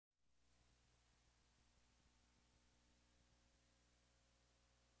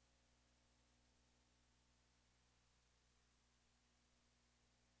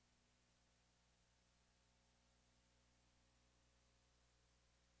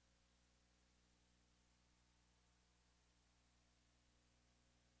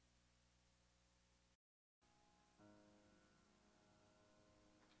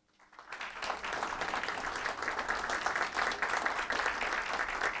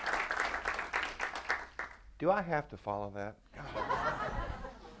Do I have to follow that? God,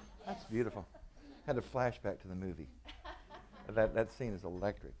 that's beautiful. Had a flashback to the movie. That scene is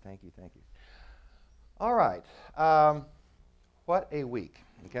electric. Thank you, thank you. All right. What a week,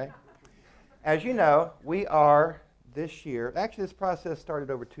 okay? As you know, we are this year, actually this process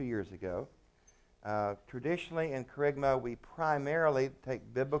started over 2 years ago. Traditionally in Kerygma, we primarily take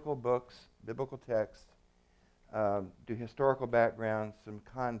biblical books, biblical texts, do historical background, some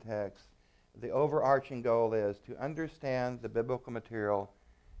context. The overarching goal is to understand the biblical material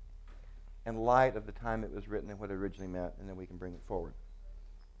in light of the time it was written and what it originally meant, and then we can bring it forward.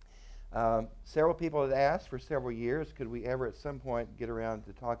 Several people had asked for several years, could we ever at some point get around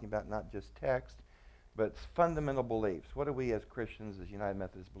to talking about not just text, but fundamental beliefs? What do we as Christians, as United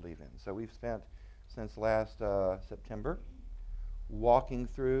Methodists, believe in? So we've spent, since last September, walking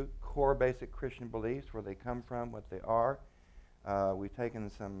through core basic Christian beliefs, where they come from, what they are. We've taken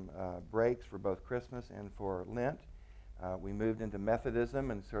some breaks for both Christmas and for Lent. We moved into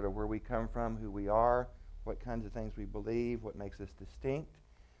Methodism and sort of where we come from, who we are, what kinds of things we believe, what makes us distinct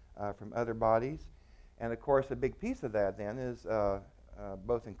from other bodies. And of course, a big piece of that then is,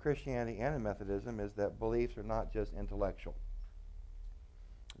 both in Christianity and in Methodism, is that beliefs are not just intellectual.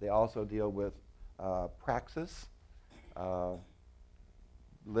 They also deal with praxis,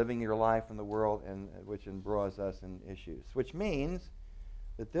 living your life in the world, and which embroils us in issues. Which means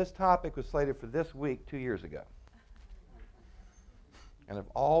that this topic was slated for this week 2 years ago. And of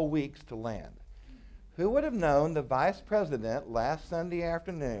all weeks to land. Who would have known the vice president last Sunday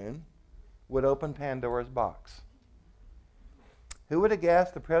afternoon would open Pandora's box? Who would have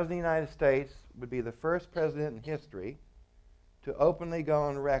guessed the President of the United States would be the first president in history to openly go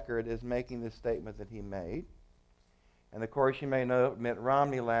on record as making this statement that he made? And of course, you may know Mitt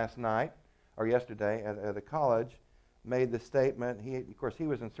Romney last night, or yesterday at a college, made the statement. Of course, he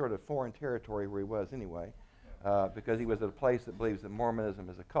was in sort of foreign territory where he was anyway, because he was at a place that believes that Mormonism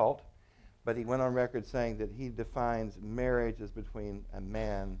is a cult. But he went on record saying that he defines marriage as between a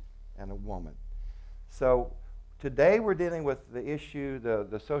man and a woman. So today we're dealing with the issue,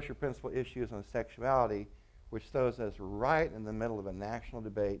 the social principle issues on sexuality, which throws us right in the middle of a national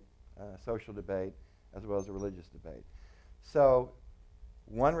debate, social debate, as well as a religious debate. So,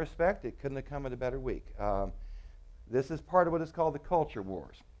 one respect, it couldn't have come at a better week. This is part of what is called the culture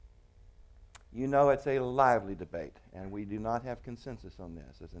wars. You know it's a lively debate, and we do not have consensus on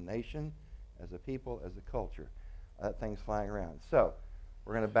this as a nation, as a people, as a culture. Things flying around. So,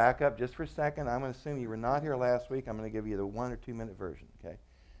 we're going to back up just for a second. I'm going to assume you were not here last week. I'm going to give you the 1 or 2 minute version, okay?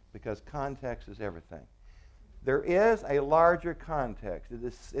 Because context is everything. There is a larger context.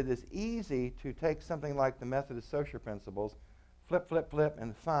 It is easy to take something like the Methodist social principles, flip, flip, flip,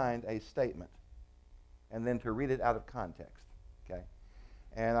 and find a statement, and then to read it out of context, okay?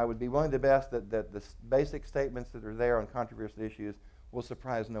 And I would be willing to bet that the basic statements that are there on controversial issues will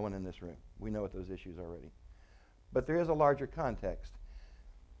surprise no one in this room. We know what those issues are already. But there is a larger context.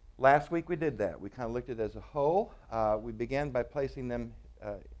 Last week we did that. We kind of looked at it as a whole. We began by placing them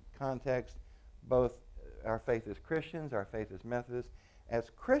context, both our faith as Christians, our faith as Methodists.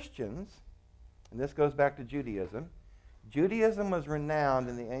 As Christians, and this goes back to Judaism, Judaism was renowned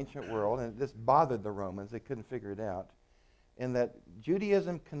in the ancient world, and this bothered the Romans. They couldn't figure it out, in that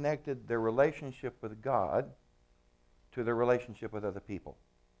Judaism connected their relationship with God to their relationship with other people.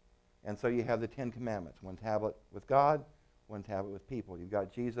 And so you have the 10 Commandments, one tablet with God, one tablet with people. You've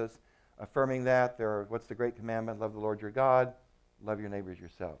got Jesus affirming that. What's the great commandment? Love the Lord your God, love your neighbors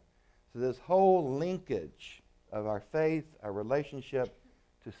yourself. So this whole linkage of our faith, our relationship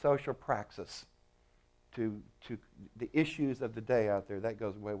to social praxis, to the issues of the day out there, that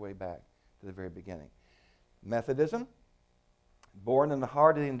goes way, way back to the very beginning. Methodism, born in the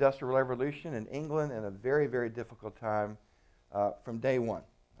heart of the Industrial Revolution in England in a very, very difficult time from day one.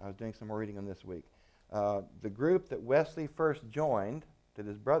 I was doing some more reading on this week. The group that Wesley first joined, that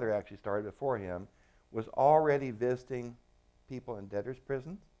his brother actually started before him, was already visiting people in debtors'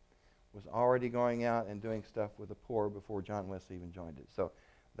 prisons, was already going out and doing stuff with the poor before John Wesley even joined it. So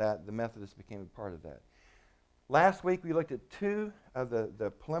that the Methodists became a part of that. Last week we looked at 2 of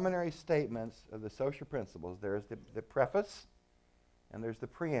the preliminary statements of the social principles. There's the preface and there's the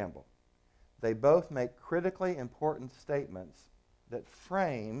preamble. They both make critically important statements that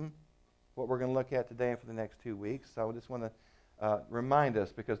frame what we're going to look at today and for the next 2 weeks. So I just want to remind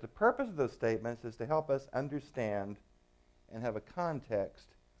us, because the purpose of those statements is to help us understand and have a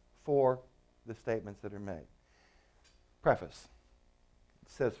context for the statements that are made. Preface. It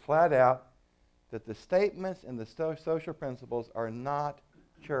says flat out that the statements in the social principles are not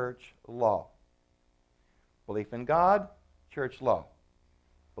church law. Belief in God, church law.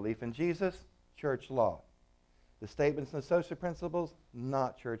 Belief in Jesus, church law. The statements and the social principles,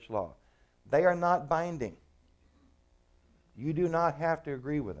 not church law. They are not binding. You do not have to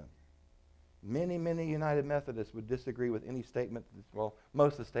agree with them. Many, many United Methodists would disagree with any statement, well,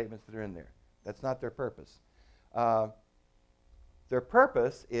 most of the statements that are in there. That's not their purpose. Their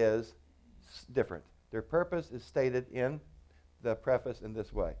purpose is different. Their purpose is stated in the preface in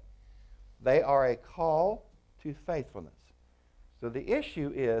this way. They are a call to faithfulness. So the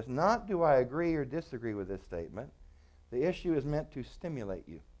issue is not do I agree or disagree with this statement. The issue is meant to stimulate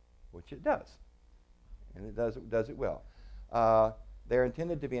you, which it does. And it does it well. They're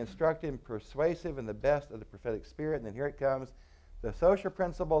intended to be instructive and persuasive in the best of the prophetic spirit. And then here it comes. The social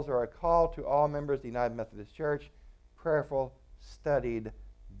principles are a call to all members of the United Methodist Church, prayerful, studied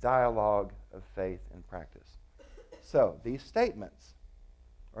dialogue of faith and practice. So these statements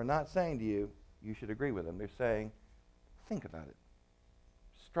are not saying to you, you should agree with them. They're saying, think about it.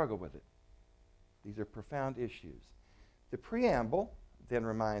 Struggle with it. These are profound issues. The preamble then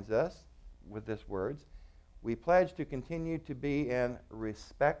reminds us, with these words, we pledge to continue to be in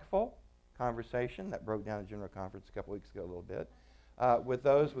respectful conversation. That broke down at General Conference a couple weeks ago a little bit. With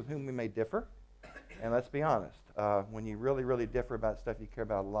those with whom we may differ. And let's be honest, when you really, really differ about stuff you care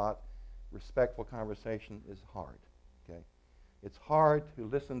about a lot, respectful conversation is hard. Okay? It's hard to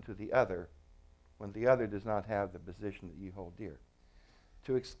listen to the other when the other does not have the position that you hold dear.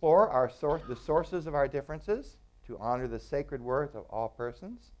 To explore the sources of our differences, to honor the sacred worth of all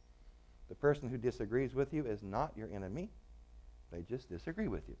persons. The person who disagrees with you is not your enemy. They just disagree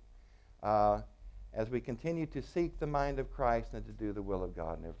with you. As we continue to seek the mind of Christ and to do the will of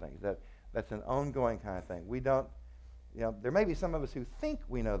God and everything. That's an ongoing kind of thing. We don't, there may be some of us who think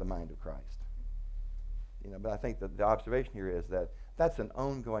we know the mind of Christ. But I think that the observation here is that that's an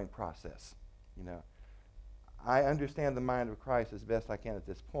ongoing process. I understand the mind of Christ as best I can at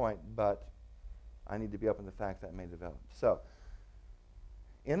this point, but I need to be open to the fact that may develop. So,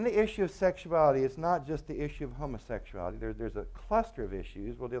 in the issue of sexuality, it's not just the issue of homosexuality. There's a cluster of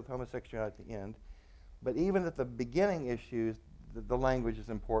issues. We'll deal with homosexuality at the end. But even at the beginning issues, the language is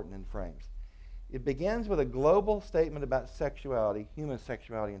important in frames. It begins with a global statement about sexuality, human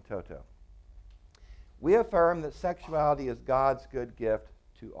sexuality in toto. We affirm that sexuality is God's good gift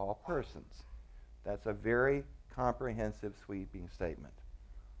to all persons. That's a very comprehensive, sweeping statement.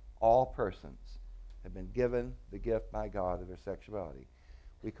 All persons have been given the gift by God of their sexuality.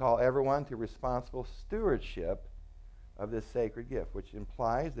 We call everyone to responsible stewardship of this sacred gift, which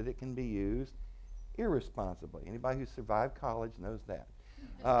implies that it can be used irresponsibly. Anybody who survived college knows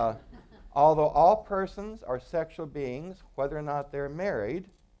that. Although all persons are sexual beings, whether or not they're married,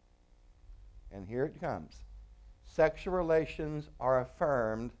 and here it comes, sexual relations are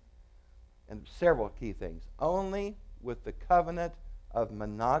affirmed, and several key things, only with the covenant of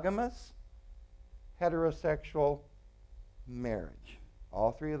monogamous, heterosexual marriage.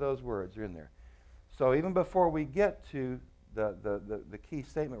 All three of those words are in there. So even before we get to the key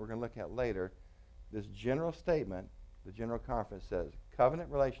statement we're going to look at later, this general statement, the General Conference says, covenant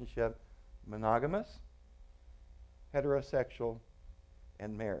relationship, monogamous, heterosexual,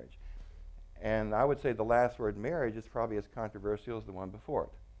 and marriage. And I would say the last word, marriage, is probably as controversial as the one before it,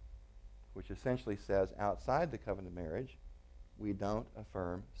 which essentially says outside the covenant of marriage, we don't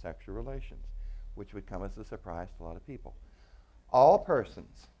affirm sexual relations, which would come as a surprise to a lot of people. All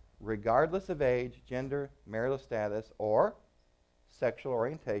persons, regardless of age, gender, marital status, or sexual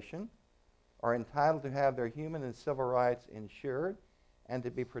orientation, are entitled to have their human and civil rights ensured and to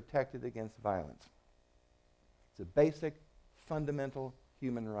be protected against violence. It's a basic, fundamental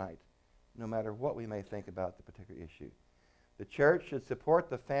human right, no matter what we may think about the particular issue. The church should support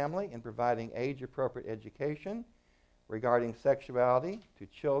the family in providing age-appropriate education regarding sexuality to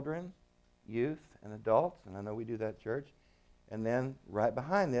children, youth, and adults, and I know we do that at church. And then right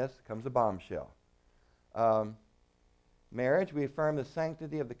behind this comes a bombshell. Marriage, we affirm the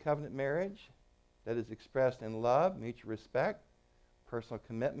sanctity of the covenant marriage that is expressed in love, mutual respect, personal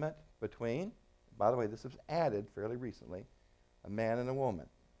commitment between, by the way, this was added fairly recently, a man and a woman.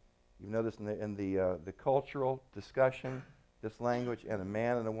 You've noticed in the cultural discussion, this language, and a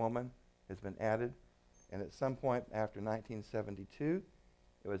man and a woman, has been added. And at some point after 1972,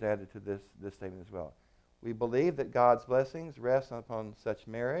 it was added to this statement as well. We believe that God's blessings rest upon such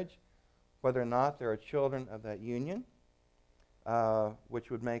marriage, whether or not there are children of that union, which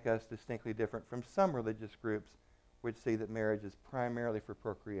would make us distinctly different from some religious groups which see that marriage is primarily for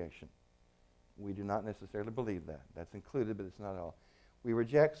procreation. We do not necessarily believe that. That's included, but it's not all. We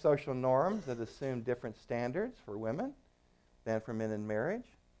reject social norms that assume different standards for women than for men in marriage.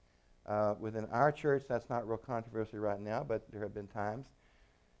 Within our church, that's not real controversial right now, but there have been times.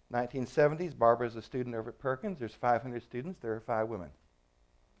 1970s, Barbara is a student over at Perkins. There's 500 students. There are 5 women.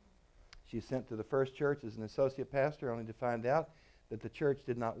 She's sent to the First Church as an associate pastor, only to find out that the church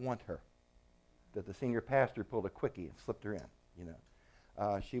did not want her, that the senior pastor pulled a quickie and slipped her in, you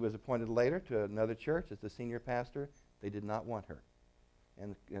know. She was appointed later to another church as the senior pastor. They did not want her.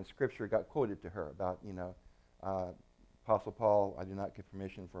 And Scripture got quoted to her about, you know, Apostle Paul, I do not give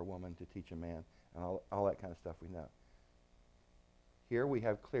permission for a woman to teach a man, and all that kind of stuff we know. Here we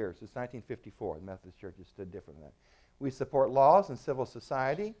have clear, since 1954, the Methodist Church has stood different than that. We support laws in civil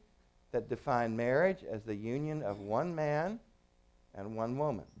society that define marriage as the union of one man and one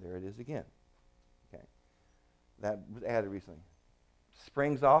woman. There it is again. Okay. That was added recently.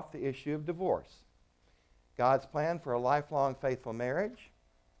 Springs off the issue of divorce. God's plan for a lifelong faithful marriage.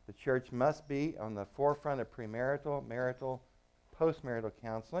 The church must be on the forefront of premarital, marital, postmarital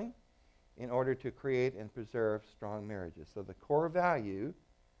counseling in order to create and preserve strong marriages. So the core value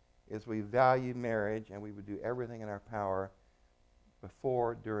is we value marriage, and we would do everything in our power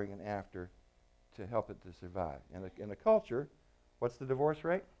before, during, and after to help it to survive. In a culture, what's the divorce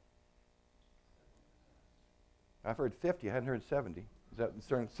rate? I've heard 50. I hadn't heard 70. Is that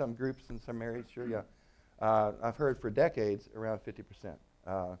in some groups and some areas? Sure, yeah. I've heard for decades around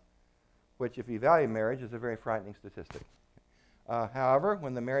 50%, which, if you value marriage, is a very frightening statistic. However,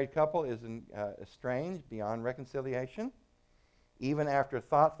 when the married couple is estranged beyond reconciliation, even after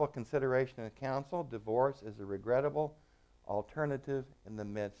thoughtful consideration and counsel, divorce is a regrettable alternative in the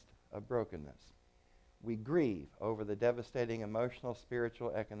midst of brokenness. We grieve over the devastating emotional,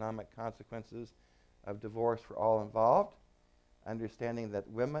 spiritual, economic consequences of divorce for all involved, understanding that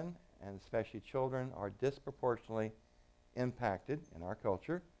women, and especially children, are disproportionately impacted in our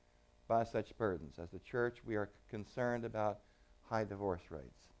culture by such burdens. As the church, we are concerned about high divorce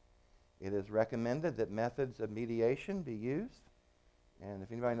rates. It is recommended that methods of mediation be used. And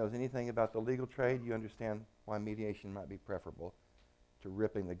if anybody knows anything about the legal trade, you understand why mediation might be preferable to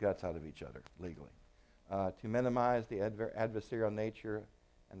ripping the guts out of each other legally. To minimize the adversarial nature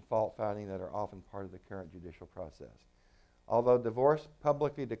and fault-finding that are often part of the current judicial process. Although divorce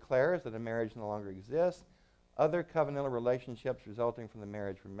publicly declares that a marriage no longer exists, other covenantal relationships resulting from the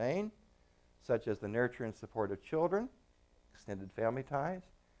marriage remain, such as the nurture and support of children, extended family ties.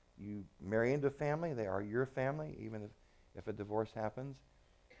 You marry into a family, they are your family, even if a divorce happens.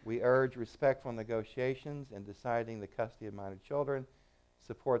 We urge respectful negotiations in deciding the custody of minor children,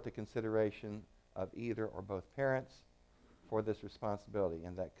 support the consideration of either or both parents for this responsibility,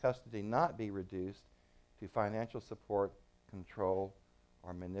 and that custody not be reduced to financial support, control,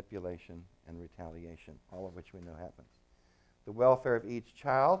 or manipulation and retaliation, all of which we know happens. The welfare of each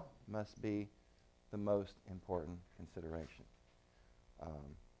child must be the most important consideration.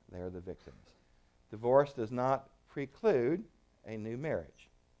 They are the victims. Divorce does not preclude a new marriage,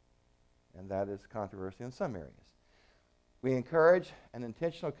 and that is controversial in some areas. We encourage an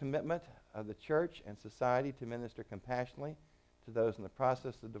intentional commitment of the church and society to minister compassionately to those in the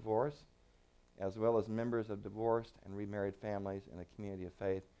process of divorce, as well as members of divorced and remarried families in a community of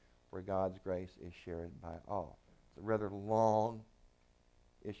faith where God's grace is shared by all. It's a rather long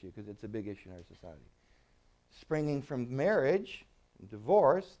issue because it's a big issue in our society. Springing from marriage and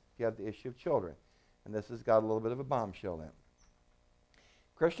divorce, you have the issue of children. And this has got a little bit of a bombshell in it.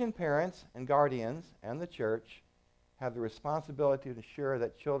 Christian parents and guardians and the church have the responsibility to ensure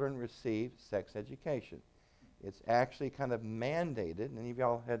that children receive sex education. It's actually kind of mandated. Any of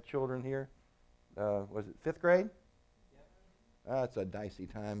y'all had children here? Was it 5th grade? That's a dicey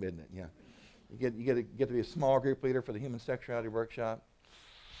time, isn't it? Yeah. You get to be a small group leader for the human sexuality workshop.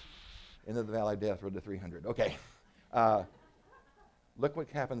 Into the Valley of Death, Road to 300. Okay. Look what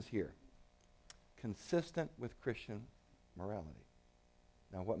happens here. Consistent with Christian morality.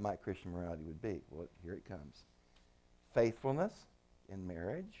 Now, what might Christian morality would be? Well, here it comes. Faithfulness in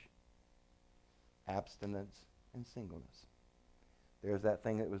marriage, abstinence in singleness. There's that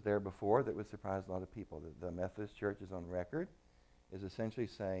thing that was there before that would surprise a lot of people. The Methodist Church is on record, is essentially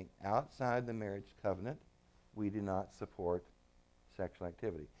saying outside the marriage covenant, we do not support sexual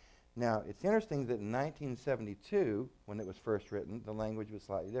activity. Now, it's interesting that in 1972, when it was first written, the language was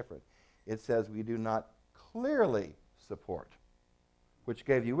slightly different. It says we do not clearly support, which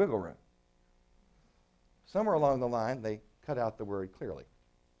gave you wiggle room. Somewhere along the line, they cut out the word clearly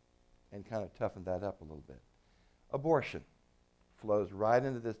and kind of toughened that up a little bit. Abortion flows right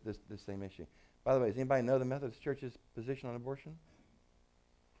into this same issue. By the way, does anybody know the Methodist Church's position on abortion?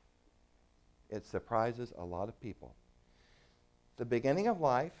 It surprises a lot of people. The beginning of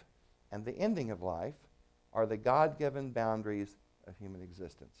life and the ending of life are the God-given boundaries of human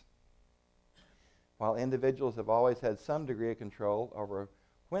existence. While individuals have always had some degree of control over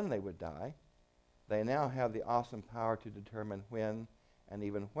when they would die, they now have the awesome power to determine when and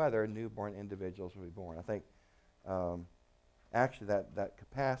even whether newborn individuals will be born. I think actually that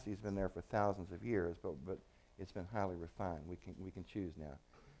capacity has been there for thousands of years, but it's been highly refined. We can choose now.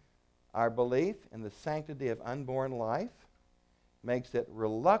 Our belief in the sanctity of unborn life makes it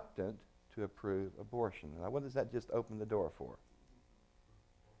reluctant to approve abortion. Now, what does that just open the door for?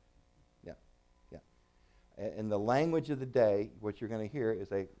 In the language of the day, what you're going to hear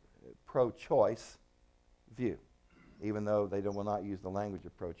is a pro-choice view, even though they will not use the language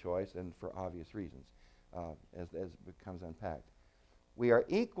of pro-choice, and for obvious reasons, as it becomes unpacked. We are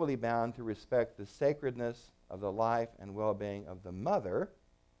equally bound to respect the sacredness of the life and well-being of the mother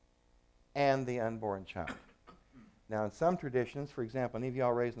and the unborn child. Now, in some traditions, for example, any of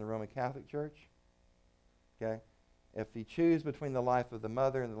y'all raised in the Roman Catholic Church? Okay? If you choose between the life of the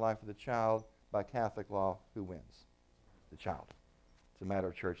mother and the life of the child, by Catholic law, who wins? The child. It's a matter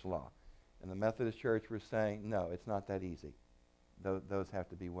of church law. In the Methodist Church, we're saying, no, it's not that easy. Those have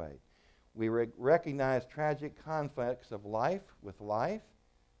to be weighed. We recognize tragic conflicts of life with life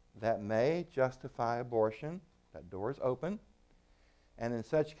that may justify abortion. That door is open. And in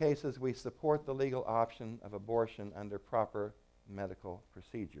such cases, we support the legal option of abortion under proper medical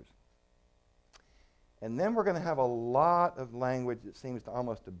procedures. And then we're going to have a lot of language that seems to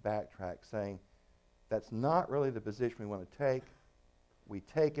almost to backtrack, saying that's not really the position we want to take. We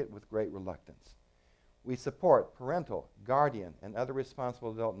take it with great reluctance. We support parental, guardian, and other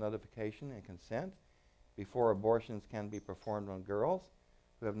responsible adult notification and consent before abortions can be performed on girls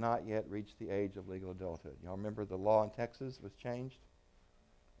who have not yet reached the age of legal adulthood. Y'all remember the law in Texas was changed?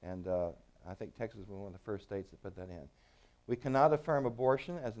 And I think Texas was one of the first states that put that in. We cannot affirm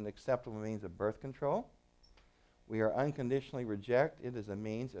abortion as an acceptable means of birth control. We are unconditionally reject it as a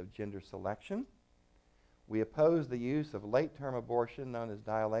means of gender selection. We oppose the use of late-term abortion known as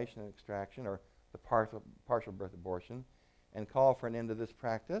dilation and extraction, or the partial birth abortion, and call for an end to this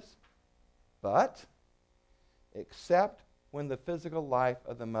practice, but except when the physical life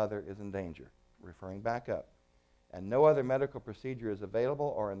of the mother is in danger, referring back up, and no other medical procedure is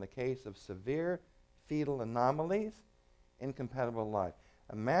available, or in the case of severe fetal anomalies, incompatible with life.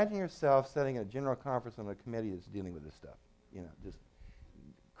 Imagine yourself sitting in a general conference on a committee that's dealing with this stuff. Just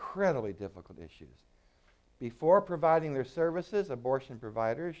incredibly difficult issues. Before providing their services, abortion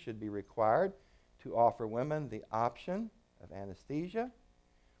providers should be required to offer women the option of anesthesia.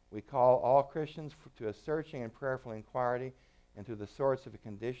 We call all Christians to a searching and prayerful inquiry into the sorts of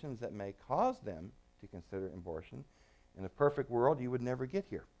conditions that may cause them to consider abortion. In a perfect world, you would never get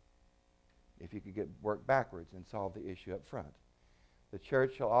here if you could work backwards and solve the issue up front. The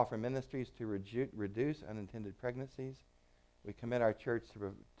church shall offer ministries to reduce unintended pregnancies. We commit our church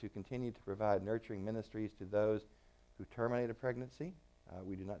to continue to provide nurturing ministries to those who terminate a pregnancy.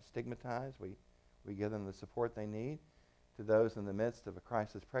 We do not stigmatize. We give them the support they need. To those in the midst of a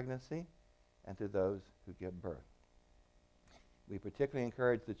crisis pregnancy, and to those who give birth. We particularly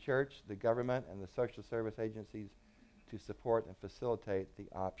encourage the church, the government, and the social service agencies to support and facilitate the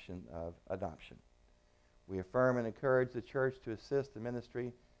option of adoption. We affirm and encourage the church to assist the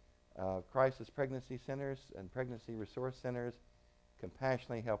ministry of crisis pregnancy centers and pregnancy resource centers,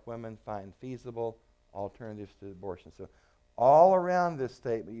 compassionately help women find feasible alternatives to abortion. So all around this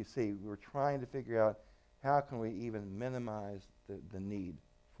statement, you see, we're trying to figure out how can we even minimize the need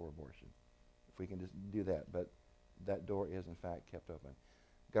for abortion, if we can just do that. But that door is, in fact, kept open.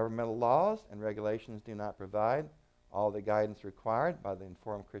 Governmental laws and regulations do not provide all the guidance required by the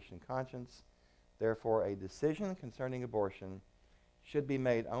informed Christian conscience. Therefore, a decision concerning abortion should be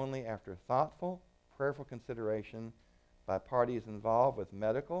made only after thoughtful, prayerful consideration by parties involved with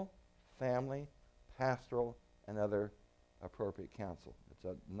medical, family, pastoral, and other appropriate counsel.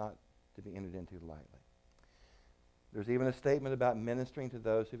 It's not to be entered into lightly. There's even a statement about ministering to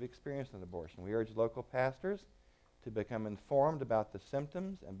those who've experienced an abortion. We urge local pastors to become informed about the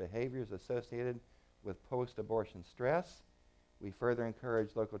symptoms and behaviors associated with post-abortion stress. We further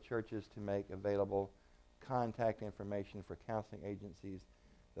encourage local churches to make available contact information for counseling agencies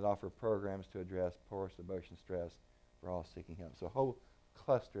that offer programs to address post-abortion stress for all seeking help. So a whole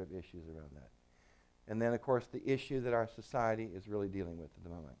cluster of issues around that. And then, of course, the issue that our society is really dealing with at the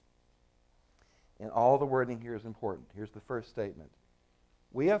moment. And all the wording here is important. Here's the first statement.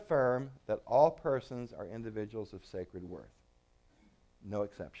 We affirm that all persons are individuals of sacred worth. No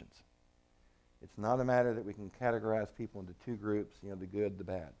exceptions. It's not a matter that we can categorize people into two groups, the good, the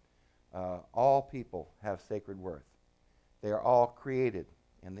bad. All people have sacred worth. They are all created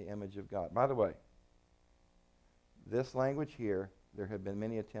in the image of God. By the way, this language here, there have been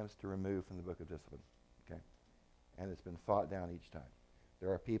many attempts to remove from the Book of Discipline. Okay? And it's been fought down each time.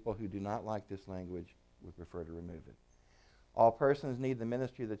 There are people who do not like this language, would prefer to remove it. All persons need the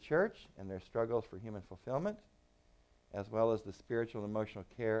ministry of the church and their struggles for human fulfillment, as well as the spiritual and emotional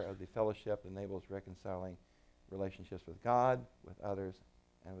care of the fellowship that enables reconciling relationships with God, with others,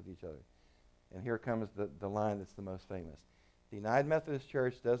 and with each other. And here comes the line that's the most famous. The United Methodist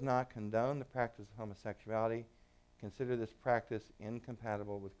Church does not condone the practice of homosexuality. Consider this practice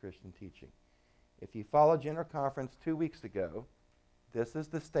incompatible with Christian teaching. If you followed General Conference 2 weeks ago, this is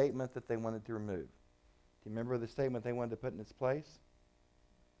the statement that they wanted to remove. Do you remember the statement they wanted to put in its place?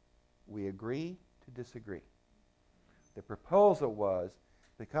 We agree to disagree. The proposal was,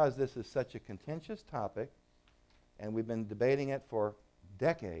 because this is such a contentious topic, and we've been debating it for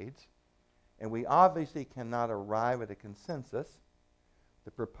decades, and we obviously cannot arrive at a consensus,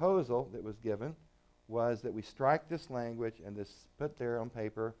 the proposal that was given was that we strike this language and just put there on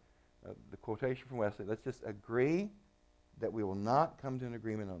paper the quotation from Wesley. Let's just agree that we will not come to an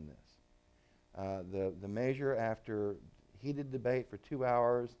agreement on this. The measure, after heated debate for 2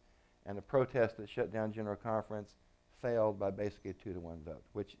 hours and a protest that shut down General Conference, failed by basically a 2-to-1 vote,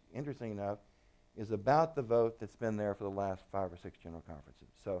 which, interesting enough, is about the vote that's been there for the last 5 or 6 General Conferences.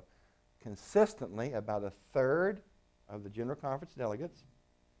 So consistently, about a third of the General Conference delegates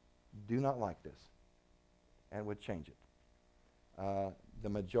do not like this and would change it. The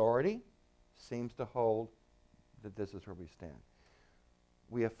majority seems to hold that this is where we stand.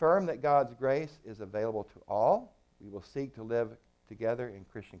 We affirm that God's grace is available to all. We will seek to live together in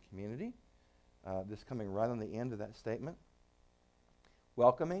Christian community. This coming right on the end of that statement.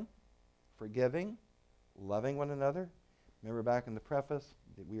 Welcoming, forgiving, loving one another. Remember back in the preface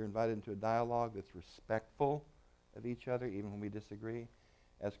that we are invited into a dialogue that's respectful of each other, even when we disagree,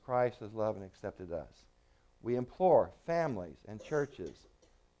 as Christ has loved and accepted us. We implore families and churches,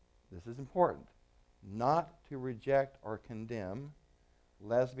 this is important, not to reject or condemn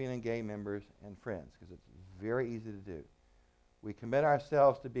lesbian and gay members and friends, because it's very easy to do. We commit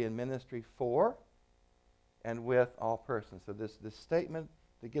ourselves to be in ministry for and with all persons. So this statement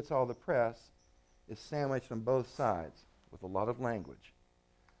that gets all the press is sandwiched on both sides with a lot of language.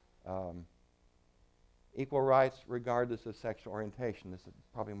 Equal rights regardless of sexual orientation. This is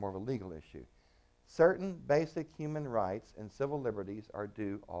probably more of a legal issue. Certain basic human rights and civil liberties are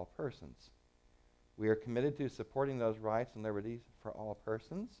due all persons. We are committed to supporting those rights and liberties for all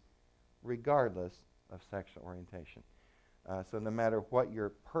persons, regardless of sexual orientation. So no matter what your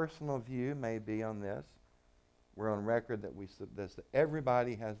personal view may be on this, we're on record that that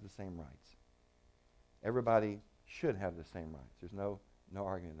everybody has the same rights. Everybody should have the same rights. There's no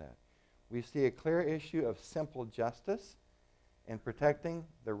arguing that. We see a clear issue of simple justice in protecting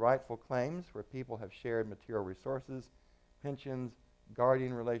the rightful claims where people have shared material resources, pensions,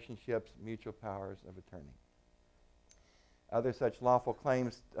 guardian relationships, mutual powers of attorney. Other such lawful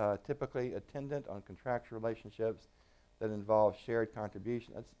claims typically attendant on contractual relationships that involve shared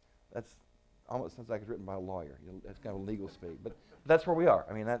contribution. That's almost sounds like it's written by a lawyer. That's kind of legal speak. But that's where we are.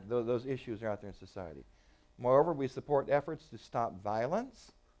 I mean, those issues are out there in society. Moreover, we support efforts to stop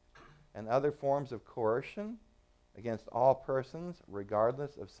violence and other forms of coercion against all persons,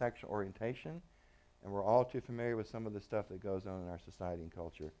 regardless of sexual orientation. And we're all too familiar with some of the stuff that goes on in our society and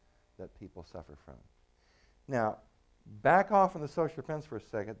culture that people suffer from. Now, back off on the social fence for a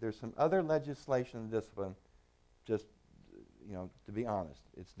second. There's some other legislation and discipline, just, to be honest,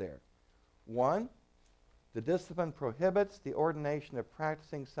 it's there. One, the discipline prohibits the ordination of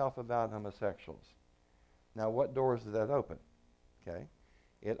practicing self-avowed homosexuals. Now, what doors does that open? Okay.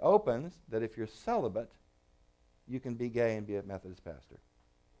 It opens that if you're celibate, you can be gay and be a Methodist pastor.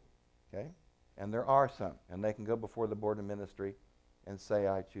 Okay? And there are some, and they can go before the board of ministry and say,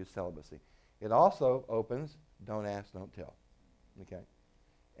 I choose celibacy. It also opens, don't ask, don't tell. Okay?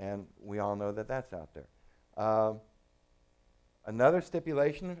 And we all know that that's out there. Another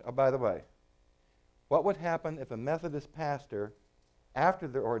stipulation, by the way, what would happen if a Methodist pastor, after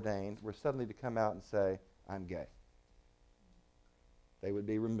they're ordained, were suddenly to come out and say, I'm gay? They would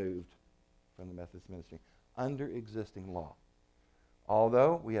be removed from the Methodist ministry under existing law.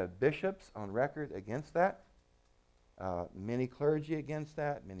 Although we have bishops on record against that, many clergy against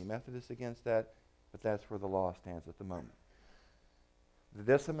that, many Methodists against that, but that's where the law stands at the moment. The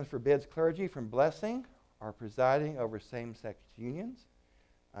discipline forbids clergy from blessing or presiding over same-sex unions.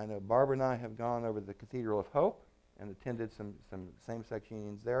 I know Barbara and I have gone over to the Cathedral of Hope and attended some same-sex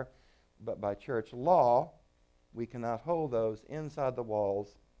unions there, but by church law, we cannot hold those inside the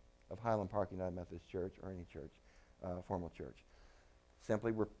walls of Highland Park United Methodist Church or any church, formal church.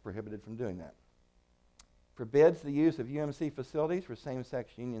 Simply, we're prohibited from doing that. Forbids the use of UMC facilities for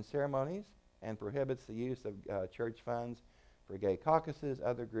same-sex union ceremonies and prohibits the use of church funds for gay caucuses,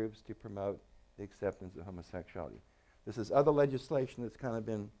 other groups to promote the acceptance of homosexuality. This is other legislation that's kind of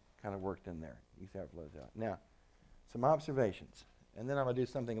been worked in there. You can see how it flows out. Now, some observations, and then I'm going to do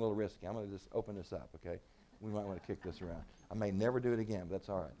something a little risky. I'm going to just open this up, okay? We might want to kick this around. I may never do it again, but that's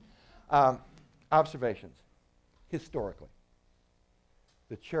all right. Observations. Historically,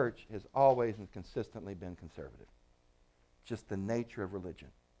 the church has always and consistently been conservative. Just the nature of religion.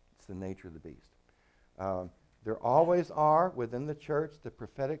 It's the nature of the beast. There always are within the church the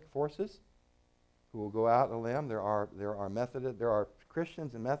prophetic forces who will go out on a limb. There are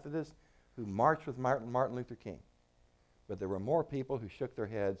Christians and Methodists who marched with Martin Luther King. But there were more people who shook their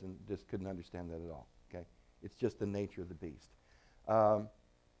heads and just couldn't understand that at all. Okay? It's just the nature of the beast.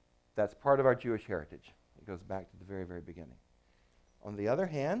 That's part of our Jewish heritage. It goes back to the very, very beginning. On the other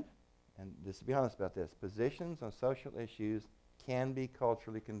hand, and just to be honest about this, positions on social issues can be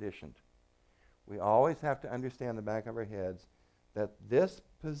culturally conditioned. We always have to understand in the back of our heads that this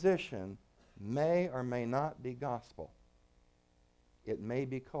position may or may not be gospel. It may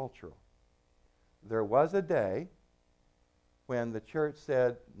be cultural. There was a day when the church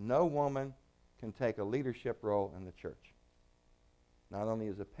said no woman can take a leadership role in the church. Not only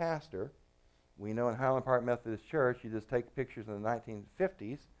as a pastor, we know in Highland Park Methodist Church, you just take pictures in the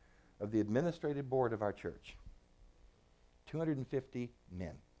 1950s of the administrative board of our church. 250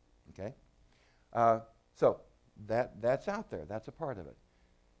 men, okay? So that's out there. That's a part of it.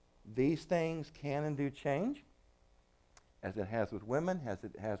 These things can and do change, as it has with women, as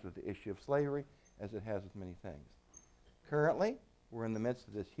it has with the issue of slavery, as it has with many things. Currently, we're in the midst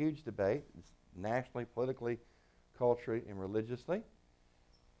of this huge debate, nationally, politically, culturally, and religiously.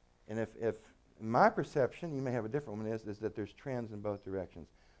 And if my perception, you may have a different one, is that there's trends in both directions.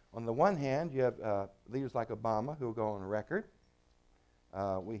 On the one hand, you have leaders like Obama who will go on record.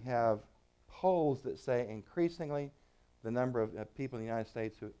 We have polls that say increasingly the number of people in the United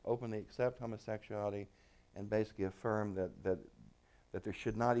States who openly accept homosexuality and basically affirm that there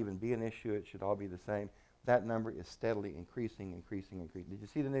should not even be an issue, it should all be the same. That number is steadily increasing. Did you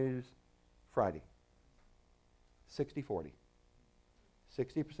see the news Friday? 60-40.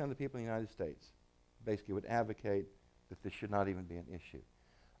 60% of the people in the United States basically would advocate that this should not even be an issue.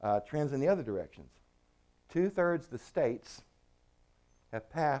 Trends in the other directions. 2/3 of the states have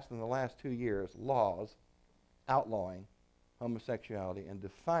passed in the last 2 years laws outlawing homosexuality and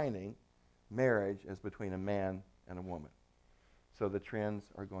defining marriage as between a man and a woman. So the trends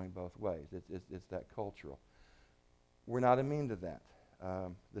are going both ways. It's that cultural. We're not immune to that.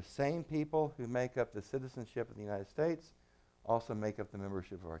 The same people who make up the citizenship of the United States also make up the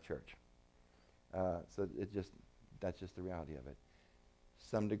membership of our church. So that's just the reality of it.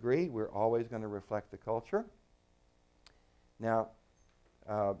 Some degree, we're always going to reflect the culture. Now,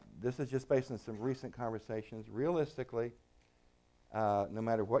 this is just based on some recent conversations. Realistically, no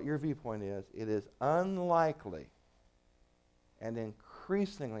matter what your viewpoint is, it is unlikely and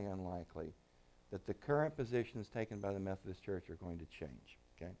increasingly unlikely that the current positions taken by the Methodist Church are going to change,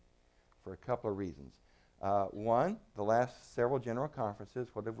 okay, for a couple of reasons. One, the last several general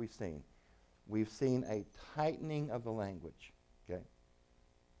conferences, what have we seen? We've seen a tightening of the language, okay,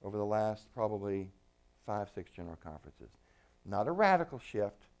 over the last probably 5-6 general conferences. Not a radical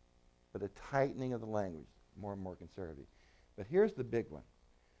shift, but a tightening of the language, more and more conservative. But here's the big one.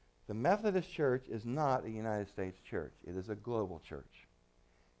 The Methodist Church is not a United States church. It is a global church.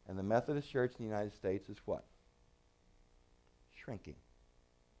 And the Methodist Church in the United States is what? Shrinking.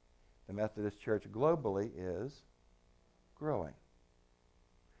 The Methodist Church globally is growing.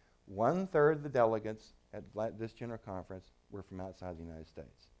 1/3 of the delegates at this general conference were from outside the United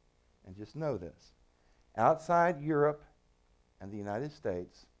States. And just know this. Outside Europe and the United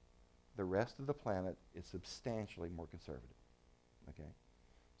States, the rest of the planet is substantially more conservative. Okay?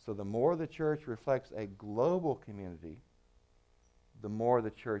 So the more the church reflects a global community, the more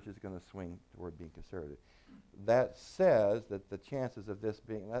the church is going to swing toward being conservative. That says that the chances of this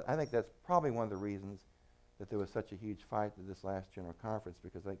being, I think that's probably one of the reasons that there was such a huge fight at this last general conference,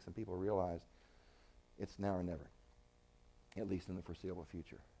 because I think some people realized it's now or never, at least in the foreseeable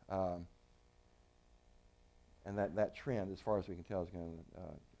future. And that trend, as far as we can tell, is going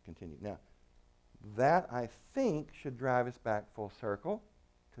to continue. Now, that, I think, should drive us back full circle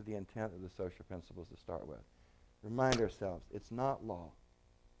to the intent of the social principles to start with. Remind ourselves, it's not law,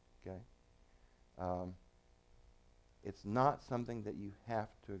 okay? It's not something that you have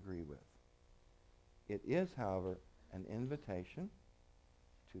to agree with. It is, however, an invitation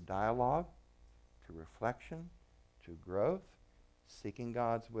to dialogue, to reflection, to growth, seeking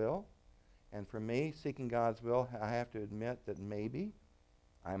God's will. And for me, seeking God's will, I have to admit that maybe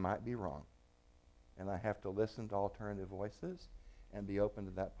I might be wrong. and I have to listen to alternative voices and be open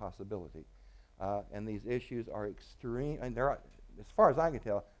to that possibility. And these issues are extreme, and there are, as far as I can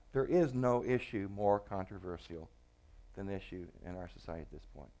tell, there is no issue more controversial than the issue in our society at this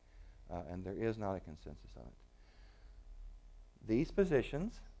point. And there is not a consensus on it. These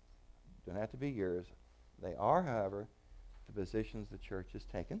positions don't have to be yours. They are, however, the positions the church has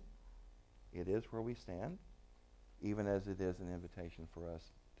taken. It is where we stand, even as it is an invitation for us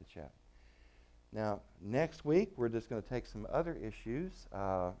to chat. Now, next week, we're just going to take some other issues,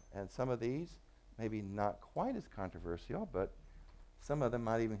 and some of these maybe not quite as controversial, but some of them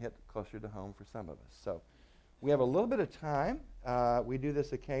might even hit closer to home for some of us. So we have a little bit of time. We do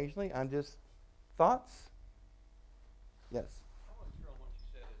this occasionally. I'm just thoughts? Yes. I wasn't sure on what you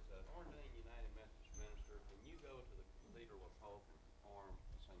said. As an ordained United Methodist minister, can you go to the Cathedral of Hope and perform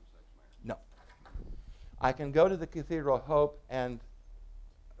same-sex marriage? No. I can go to the Cathedral of Hope and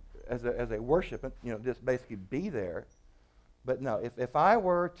as a worshipant, just basically be there. But no, if I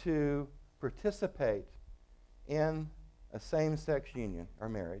were to participate in a same-sex union or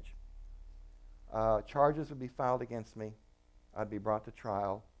marriage, charges would be filed against me. I'd be brought to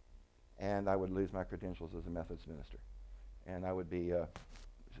trial, and I would lose my credentials as a Methodist minister. And I would be,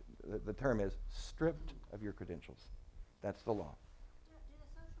 the term is stripped of your credentials. That's the law. Do the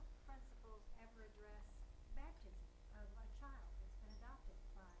social principles ever address baptism of a child that's been adopted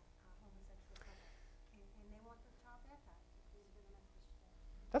by a homosexual couple, and they want the child baptized? Is it in the Methodist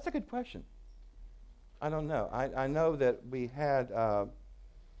Church? That's a good question. I don't know. I know that we had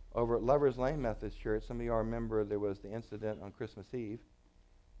over at Lover's Lane Methodist Church, some of you all remember there was the incident on Christmas Eve.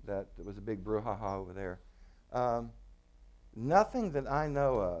 That there was a big brouhaha over there. Nothing that I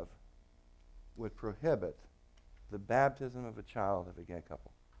know of would prohibit the baptism of a child of a gay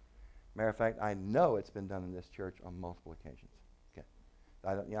couple. Matter of fact, I know it's been done in this church on multiple occasions. Okay,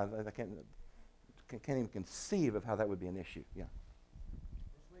 I can't even conceive of how that would be an issue. Yeah.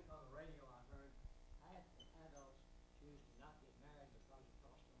 This week on the radio, I heard adults choose to not get married because it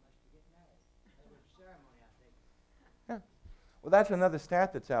costs so much to get married. It was a ceremony, I think. Yeah. Well, that's another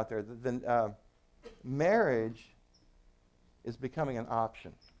stat that's out there. Marriage is becoming an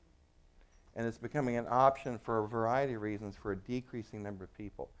option. And it's becoming an option for a variety of reasons for a decreasing number of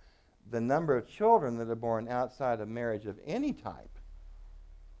people. The number of children that are born outside of marriage of any type,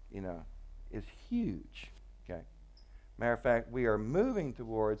 is huge. Okay. Matter of fact, we are moving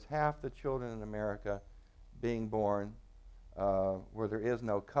towards half the children in America being born where there is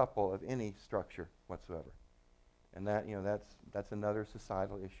no couple of any structure whatsoever. And that, that's another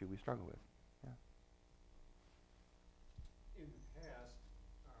societal issue we struggle with. Yeah. In the past,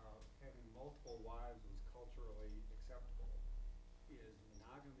 having multiple wives was culturally acceptable. Is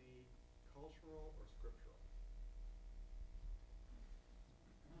monogamy cultural or scriptural?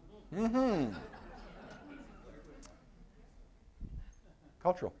 Mm-hmm.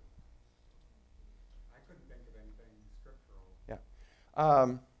 Cultural. I couldn't think of anything scriptural. Yeah.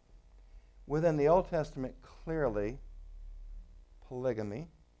 Within the Old Testament, clearly, polygamy,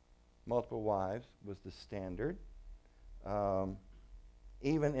 multiple wives, was the standard.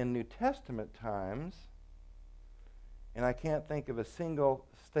 Even in New Testament times, and I can't think of a single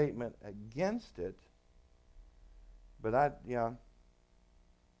statement against it, but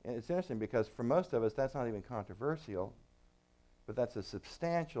and it's interesting because for most of us, that's not even controversial, but that's a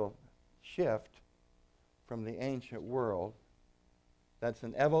substantial shift from the ancient world. That's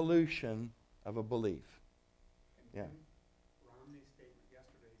an evolution of a belief. And Yeah. Romney's statement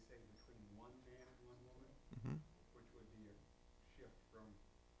yesterday saying between one man and one woman, Mm-hmm. which would be a shift from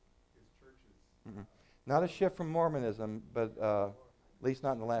his church's. Mm-hmm. Not a shift from Mormonism, but at least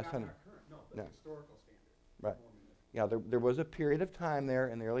not in the last Not 100. our current, no, but No. historical standard. Right. Mormonism. Yeah, there was a period of time there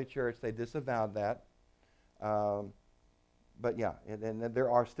in the early church they disavowed that. But yeah, and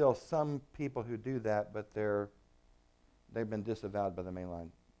there are still some people who do that, but they've been disavowed by the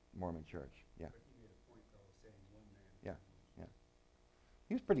mainline Mormon church. Yeah, But he made a point, though, saying one man. yeah, yeah.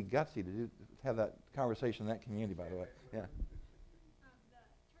 He was pretty gutsy to have that conversation in that community, by the way. Yeah. The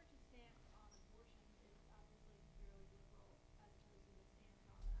church's stance on abortion is obviously fairly liberal in terms of its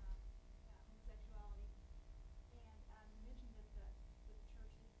stance on homosexuality. And you mentioned that the church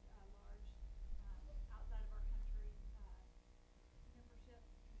is large outside of our country membership,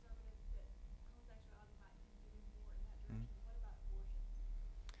 conservative, that homosexuality might tend to do more in that direction. What about abortion?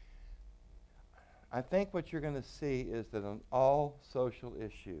 I think what you're going to see is that on all social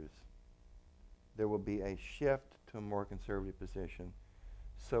issues, there will be a shift to a more conservative position.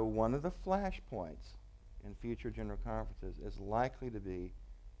 So one of the flashpoints in future general conferences is likely to be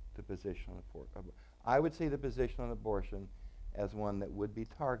the position on abortion. I would see the position on abortion as one that would be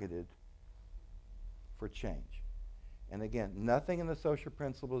targeted for change. And again, nothing in the social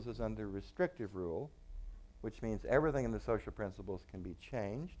principles is under restrictive rule, which means everything in the social principles can be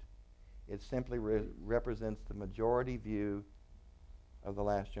changed. It simply represents the majority view of the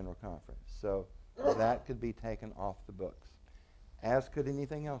last General Conference. So that could be taken off the books, as could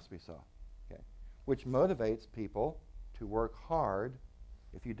anything else we saw, okay? Which motivates people to work hard.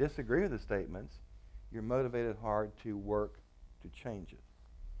 If you disagree with the statements, you're motivated hard to work to change it.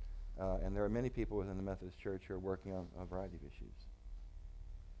 And there are many people within the Methodist Church who are working on a variety of issues.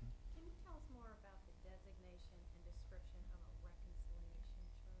 Can you tell us more about the designation and description of a reconciliation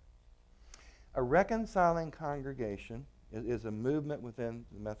church? A reconciling congregation is a movement within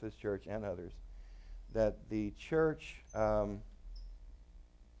the Methodist Church and others that the church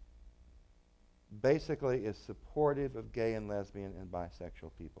basically is supportive of gay and lesbian and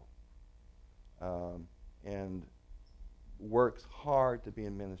bisexual people, and works hard to be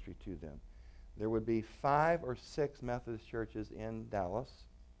in ministry to them. There would be 5 or 6 Methodist churches in Dallas.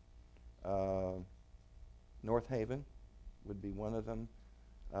 North Haven would be one of them.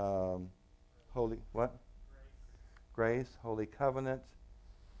 Grace, Holy Covenant,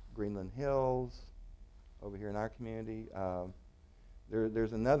 Greenland Hills, over here in our community.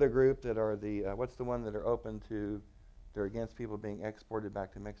 There's another group that are the, what's the one that are open to, they're against people being exported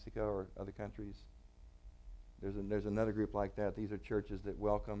back to Mexico or other countries? There's another group like that. These are churches that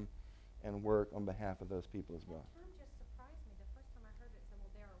welcome and work on behalf of those people as well. That term just surprised me. The first time I heard it, said, well,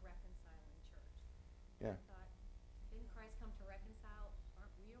 they're a reconciling church. Yeah. I thought, didn't Christ come to reconcile?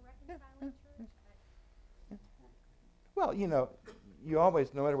 Aren't we a reconciling church? Well, you know, you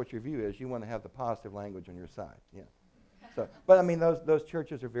always, no matter what your view is, you want to have the positive language on your side. Yeah. So, but I mean, those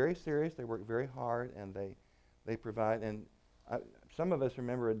churches are very serious. They work very hard, and they provide. And some of us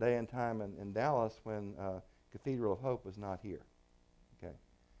remember a day and time in Dallas when Cathedral of Hope was not here. Okay,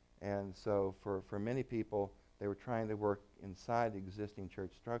 and so for many people, they were trying to work inside existing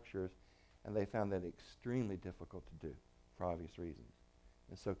church structures, and they found that extremely difficult to do for obvious reasons.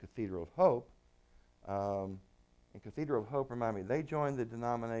 And so Cathedral of Hope. And Cathedral of Hope, remind me, they joined the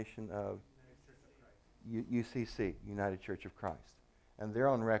denomination of UCC, United Church of Christ. And they're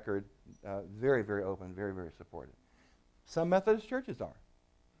on record very, very open, very, very supportive. Some Methodist churches are.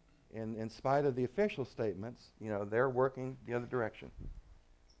 In spite of the official statements, you know, they're working the other direction.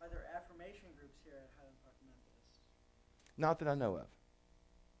 Are there affirmation groups here at Highland Park Methodist? Not that I know of.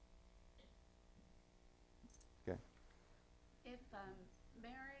 Okay. If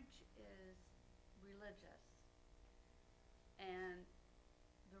marriage is religious, and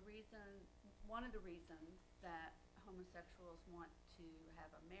one of the reasons that homosexuals want to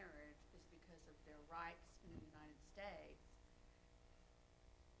have a marriage is because of their rights in the United States,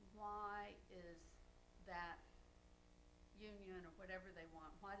 why is that union or whatever they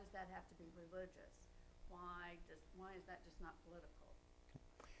want, why does that have to be religious? Why is that just not political?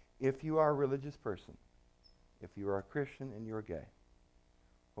 If you are a religious person, if you are a Christian and you're gay,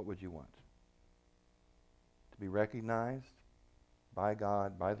 what would you want? To be recognized by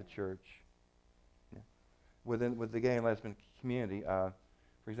God, by the church. Yeah. With the gay and lesbian community, for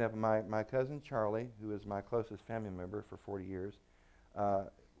example, my cousin Charlie, who is my closest family member for 40 years,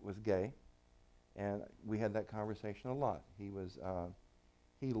 was gay, and we had that conversation a lot.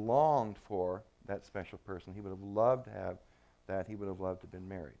 He longed for that special person. He would have loved to have that. He would have loved to have been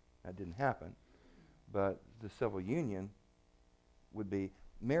married. That didn't happen, but the civil union would be,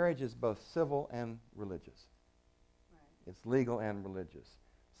 marriage is both civil and religious. It's legal and religious.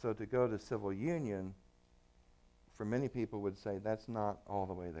 So to go to civil union, for many people would say that's not all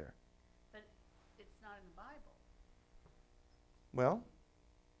the way there. But it's not in the Bible. Well,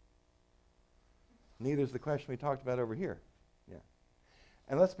 neither is the question we talked about over here. Yeah.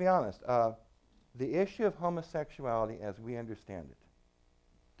 And let's be honest, the issue of homosexuality as we understand it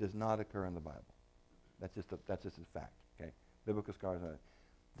does not occur in the Bible. That's just a fact, okay? Biblical scholars know it.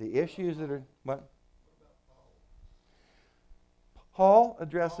 The issues that are, what? Paul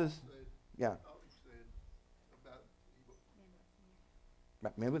addresses, yeah.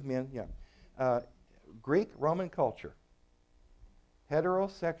 Men with men, yeah. Greek Roman culture,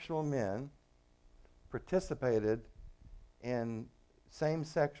 heterosexual men participated in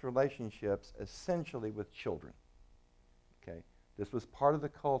same-sex relationships essentially with children. Okay, this was part of the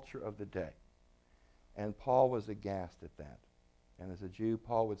culture of the day, and Paul was aghast at that. And as a Jew,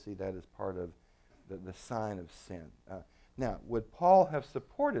 Paul would see that as part of the sign of sin. Now, would Paul have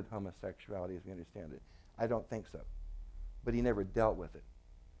supported homosexuality as we understand it? I don't think so. But he never dealt with it.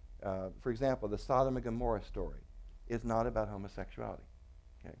 For example, the Sodom and Gomorrah story is not about homosexuality.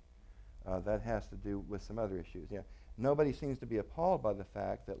 Okay, that has to do with some other issues. Yeah, Nobody seems to be appalled by the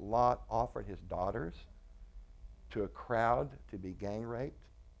fact that Lot offered his daughters to a crowd to be gang raped,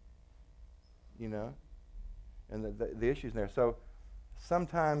 you know, and the issues there. So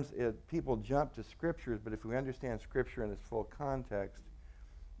sometimes people jump to scriptures, but if we understand scripture in its full context,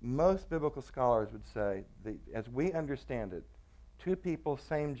 most biblical scholars would say, as we understand it, two people,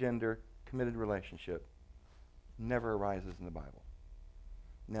 same gender, committed relationship, never arises in the Bible.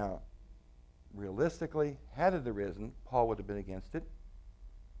 Now, realistically, had it arisen, Paul would have been against it,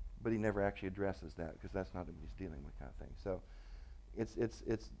 but he never actually addresses that because that's not what he's dealing with, kind of thing. So it's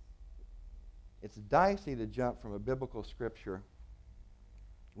dicey to jump from a biblical scripture.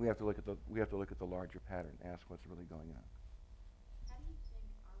 We have to look at the larger pattern, ask what's really going on. How do you think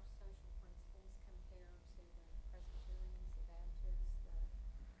our social principles compare to the Presbyterians, the Baptists, the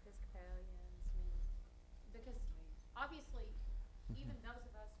Episcopalians? I mean, because obviously, even those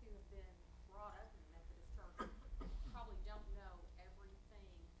of us who have been brought up in the Methodist Church probably don't know everything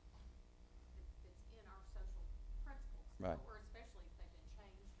that's in our social principles. Right. Or especially if they've been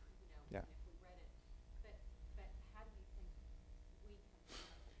changed, or, you know, Yeah. if we read it. But how do you think we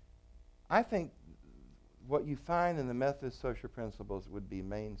compare? I think what you find in the Methodist social principles would be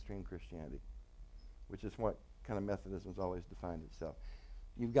mainstream Christianity, which is what kind of Methodism has always defined itself.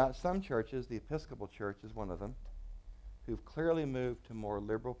 You've got some churches, the Episcopal Church is one of them, who've clearly moved to more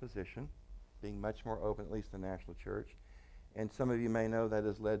liberal position, being much more open, at least the national church. And some of you may know that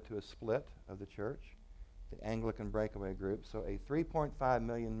has led to a split of the church, the Anglican breakaway group. So a 3.5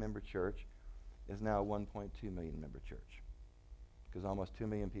 million member church is now a 1.2 million member church, because almost 2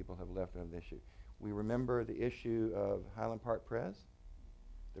 million people have left over the issue. We remember the issue of Highland Park Pres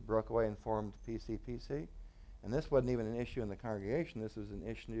that broke away and formed PCPC. And this wasn't even an issue in the congregation. This was an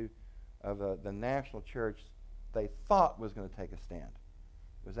issue of the national church they thought was going to take a stand.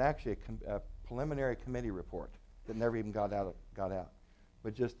 It was actually a preliminary committee report that never even got out.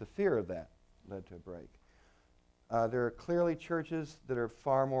 But just the fear of that led to a break. There are clearly churches that are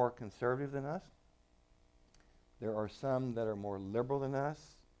far more conservative than us. There are some that are more liberal than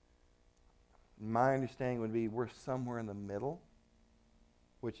us. My understanding would be we're somewhere in the middle,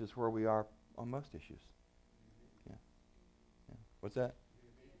 which is where we are on most issues. Yeah. What's that?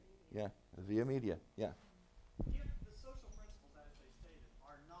 Yeah, via media. Yeah. If the social principles, as they stated,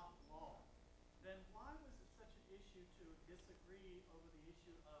 are not law, then why was it such an issue to disagree over the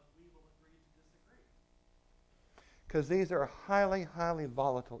issue of we will agree to disagree? Because these are highly, highly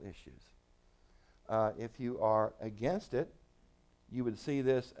volatile issues. If you are against it, you would see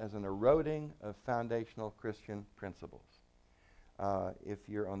this as an eroding of foundational Christian principles. If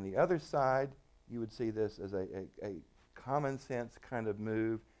you're on the other side, you would see this as a common sense kind of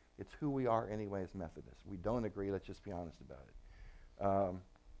move. It's who we are anyway as Methodists. We don't agree, let's just be honest about it.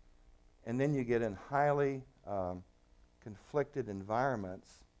 And then you get in highly conflicted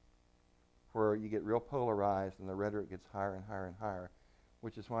environments where you get real polarized and the rhetoric gets higher and higher and higher,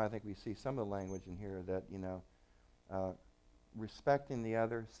 which is why I think we see some of the language in here that, respecting the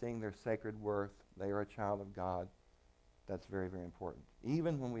other, seeing their sacred worth, they are a child of God. That's very, very important,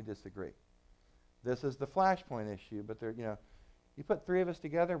 even when we disagree. This is the flashpoint issue, but you put three of us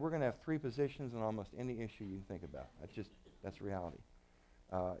together, we're going to have three positions on almost any issue you can think about. That's reality,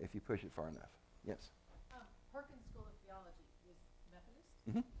 if you push it far enough. Yes? Perkins School of Theology was Methodist,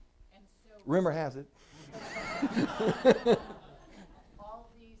 Mm-hmm. and so Rumor has it. all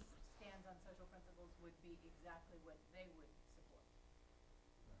these stands on social principles would be exactly what they would support.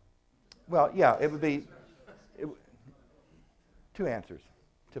 Well, yeah, it would be two answers.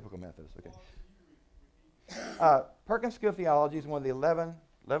 Typical Methodist, okay. Perkins School of Theology is one of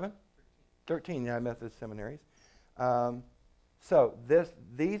the 13 United Methodist seminaries. So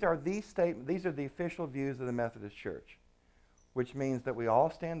these are the official views of the Methodist Church, which means that we all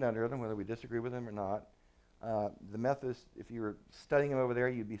stand under them, whether we disagree with them or not. The Methodists, if you were studying them over there,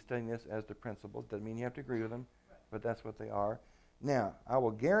 you'd be studying this as the principles. Doesn't mean you have to agree with them, but that's what they are. Now, I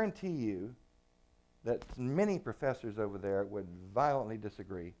will guarantee you that many professors over there would violently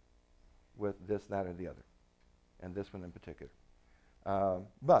disagree with this, that, or the other, and this one in particular.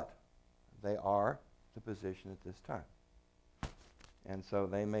 But they are the position at this time. And so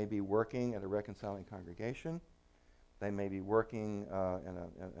they may be working at a reconciling congregation. They may be working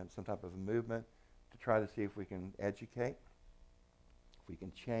in some type of a movement to try to see if we can educate, if we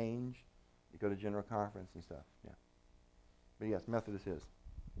can change, you go to general conference and stuff. Yeah. But yes, Methodist is.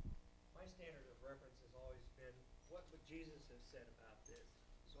 My standard of reference has always been, what would Jesus have said about this?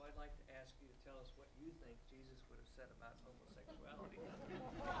 So I'd like to ask you to tell us what you think Jesus would have said about homosexuality.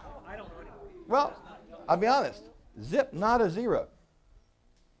 I don't know anything. Well, I'll be honest. Zip, not a zero.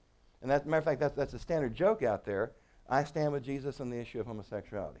 And as a matter of fact, that's a standard joke out there. I stand with Jesus on the issue of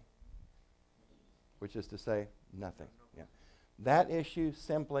homosexuality, which is to say, nothing. Yeah. That issue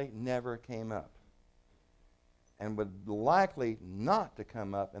simply never came up and would likely not to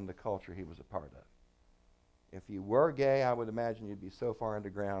come up in the culture he was a part of. If you were gay, I would imagine you'd be so far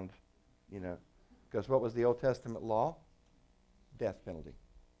underground, because what was the Old Testament law? Death penalty.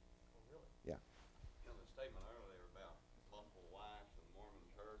 Yeah. The statement earlier about multiple wives in the Mormon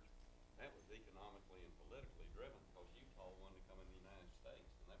church, that was economically and politically driven because Utah wanted to come in the United States,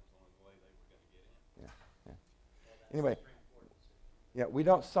 and that was the only way they were going to get in. Yeah. Anyway, yeah, we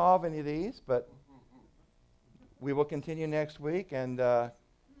don't solve any of these, but we will continue next week, and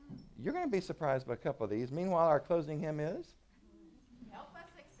you're going to be surprised by a couple of these. Meanwhile, our closing hymn is? Help us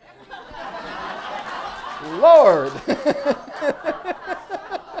accept each other. Lord!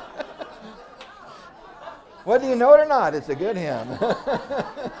 Whether you know it or not, it's a good hymn. We stand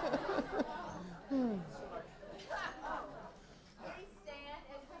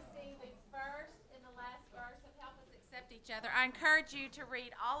as we sing the first and the last verse of Help Us Accept Each Other. I encourage you to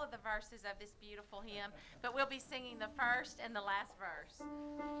read all of the verses of this beautiful hymn, but we'll be singing the first and the last verse.